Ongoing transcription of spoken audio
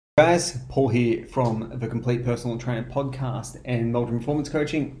Guys, Paul here from the Complete Personal Trainer podcast and Meldrum Performance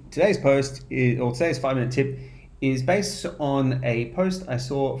Coaching. Today's 5-minute tip is based on a post I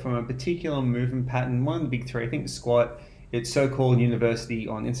saw from a particular movement pattern, one of the big three, I think the squat. It's so-called University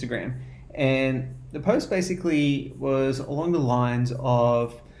on Instagram. And the post basically was along the lines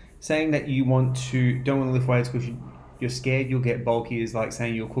of saying that don't want to lift weights because you're scared you'll get bulky, is like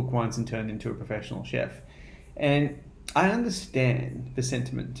saying you'll cook once and turn into a professional chef. And I understand the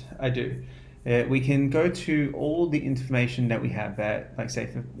sentiment, I do. We can go to all the information that we have that, like say,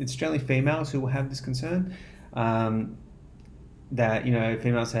 it's generally females who will have this concern, that,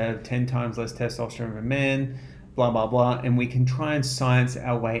 females have 10 times less testosterone than men, blah, blah, blah, and we can try and science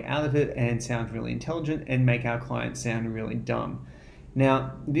our way out of it and sound really intelligent and make our clients sound really dumb.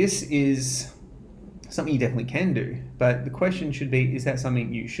 Now, this is something you definitely can do, but the question should be, is that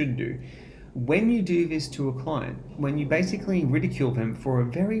something you should do? When you do this to a client, when you basically ridicule them for a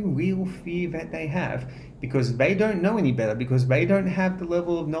very real fear that they have, because they don't know any better, because they don't have the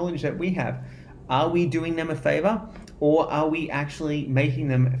level of knowledge that we have, are we doing them a favor, or are we actually making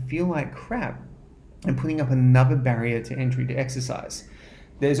them feel like crap and putting up another barrier to entry to exercise?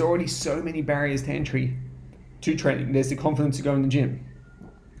 There's already so many barriers to entry to training. There's the confidence to go in the gym.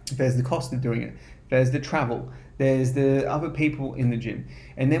 There's the cost of doing it. There's the travel. There's the other people in the gym.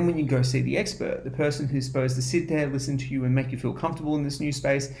 And then when you go see the expert, the person who's supposed to sit there, listen to you and make you feel comfortable in this new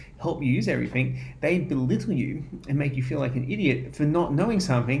space, help you use everything, they belittle you and make you feel like an idiot for not knowing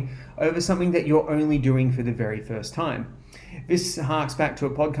something over something that you're only doing for the very first time. This harks back to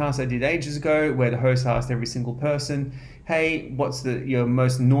a podcast I did ages ago where the host asked every single person, hey, what's your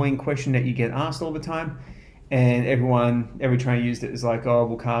most annoying question that you get asked all the time? And every trainer used it as like, oh,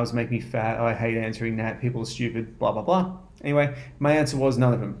 well, carbs make me fat. I hate answering that. People are stupid, blah, blah, blah. Anyway, my answer was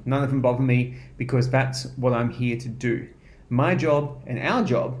none of them. None of them bother me because that's what I'm here to do. My job and our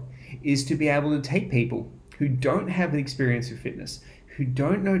job is to be able to take people who don't have the experience of fitness, who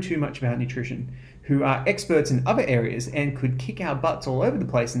don't know too much about nutrition, who are experts in other areas and could kick our butts all over the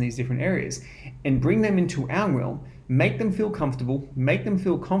place in these different areas, and bring them into our realm, make them feel comfortable, make them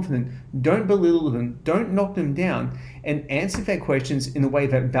feel confident, don't belittle them, don't knock them down, and answer their questions in a way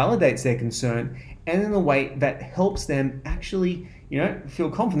that validates their concern and in a way that helps them actually, feel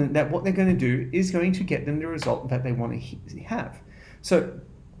confident that what they're going to do is going to get them the result that they want to have. So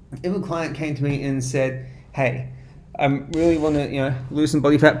if a client came to me and said, hey, I really want to, lose some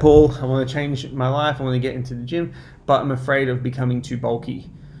body fat, Paul. I want to change my life. I want to get into the gym, but I'm afraid of becoming too bulky.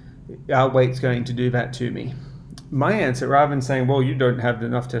 Our weight's going to do that to me. My answer, rather than saying, well, you don't have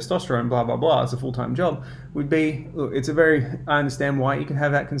enough testosterone, blah, blah, blah, it's a full-time job, would be, look, I understand why you can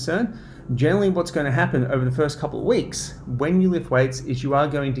have that concern. Generally, what's going to happen over the first couple of weeks when you lift weights is you are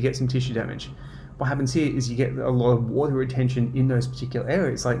going to get some tissue damage. What happens here is you get a lot of water retention in those particular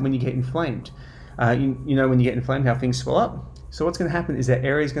areas, like when you get inflamed. When you get inflamed, how things swell up. So what's going to happen is that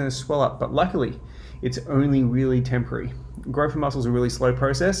area is going to swell up, but luckily, it's only really temporary. Growth of muscle is a really slow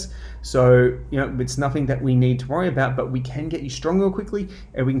process, so it's nothing that we need to worry about, but we can get you stronger quickly,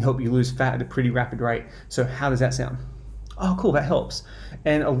 and we can help you lose fat at a pretty rapid rate. So how does that sound? Oh, cool, that helps.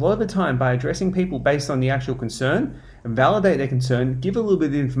 And a lot of the time, by addressing people based on the actual concern, validate their concern, give a little bit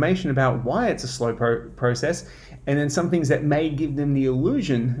of information about why it's a slow process, and then some things that may give them the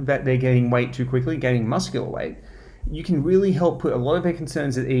illusion that they're gaining weight too quickly, gaining muscular weight, you can really help put a lot of their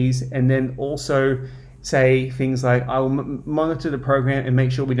concerns at ease, and then also say things like, I will monitor the program and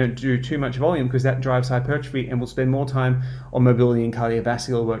make sure we don't do too much volume because that drives hypertrophy, and we'll spend more time on mobility and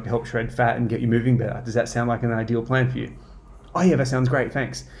cardiovascular work to help shred fat and get you moving better. Does that sound like an ideal plan for you? Oh yeah, that sounds great,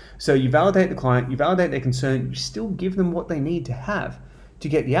 thanks. So you validate the client, you validate their concern, you still give them what they need to have to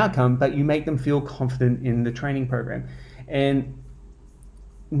get the outcome, but you make them feel confident in the training program. And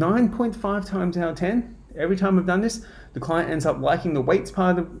 9.5 times out of 10, every time I've done this, the client ends up liking the weights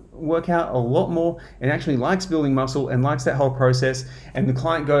part of the workout a lot more and actually likes building muscle and likes that whole process. And the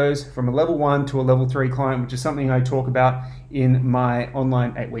client goes from a level 1 to a level 3 client, which is something I talk about in my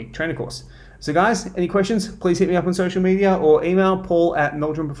online 8-week trainer course. So guys, any questions, please hit me up on social media or email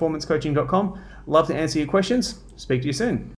paul@meldrumperformancecoaching.com. Love to answer your questions. Speak to you soon.